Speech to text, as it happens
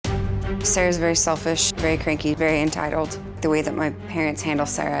Sarah's very selfish, very cranky, very entitled. The way that my parents handle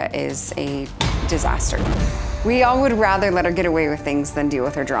Sarah is a disaster. We all would rather let her get away with things than deal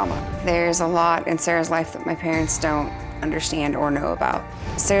with her drama. There's a lot in Sarah's life that my parents don't understand or know about.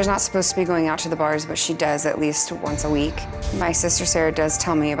 Sarah's not supposed to be going out to the bars, but she does at least once a week. My sister Sarah does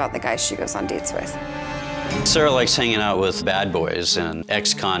tell me about the guys she goes on dates with. Sarah likes hanging out with bad boys and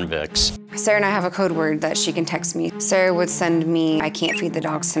ex-convicts. Sarah and I have a code word that she can text me. Sarah would send me, "I can't feed the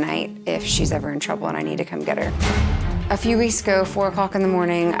dogs tonight," if she's ever in trouble and I need to come get her. A few weeks ago, 4 o'clock in the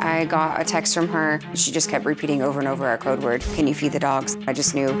morning, I got a text from her. She just kept repeating over and over our code word, "Can you feed the dogs?" I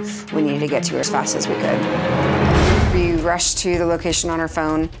just knew we needed to get to her as fast as we could. We rushed to the location on her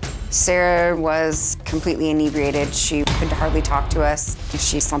phone. Sarah was completely inebriated. She could hardly talk to us.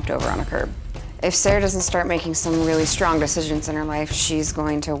 She slumped over on a curb. If Sarah doesn't start making some really strong decisions in her life, she's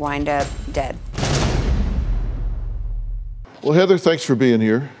going to wind up dead. Well, Heather, thanks for being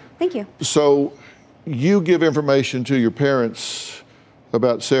here. Thank you. So you give information to your parents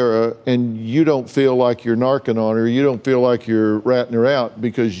about Sarah, and you don't feel like you're narking on her. You don't feel like you're ratting her out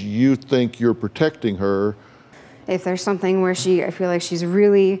because you think you're protecting her. If there's something where I feel like she's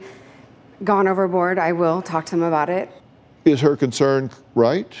really gone overboard, I will talk to them about it. Is her concern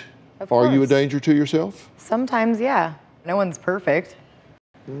right? Of course. Are you a danger to yourself? Sometimes, yeah. No one's perfect.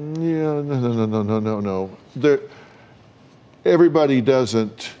 Yeah, no. Everybody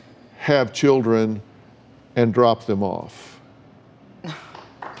doesn't have children and drop them off.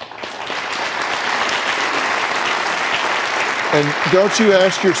 And don't you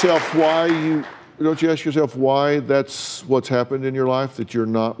ask yourself why that's what's happened in your life, that you're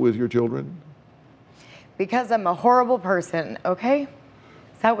not with your children? Because I'm a horrible person, okay?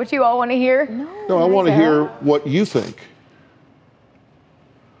 Is that what you all want to hear? No, I want to hear what you think.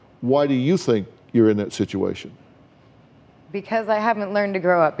 Why do you think you're in that situation? Because I haven't learned to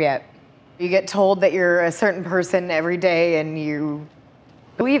grow up yet. You get told that you're a certain person every day and you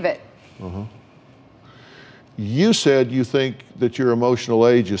believe it. Uh-huh. You said you think that your emotional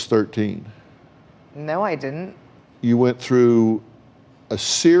age is 13. No, I didn't. You went through a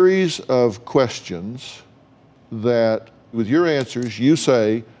series of questions that, with your answers, you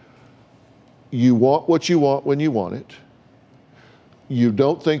say you want what you want when you want it. You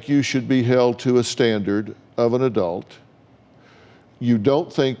don't think you should be held to a standard of an adult. You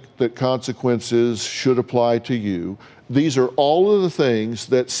don't think that consequences should apply to you. These are all of the things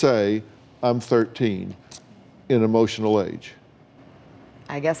that say, I'm 13 in emotional age.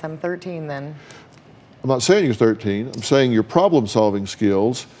 I guess I'm 13 then. I'm not saying you're 13. I'm saying your problem-solving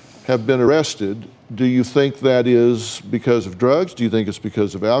skills have been arrested. Do you think that is because of drugs? Do you think it's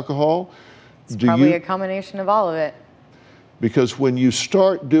because of alcohol? It's probably a combination of all of it. Because when you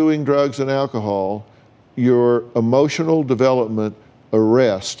start doing drugs and alcohol, your emotional development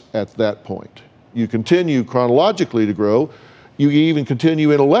arrests at that point. You continue chronologically to grow. You even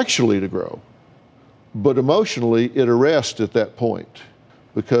continue intellectually to grow. But emotionally, it arrests at that point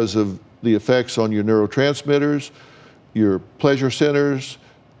because of the effects on your neurotransmitters, your pleasure centers.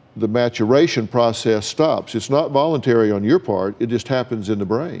 The maturation process stops. It's not voluntary on your part, it just happens in the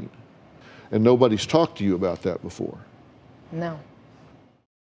brain. And nobody's talked to you about that before. No.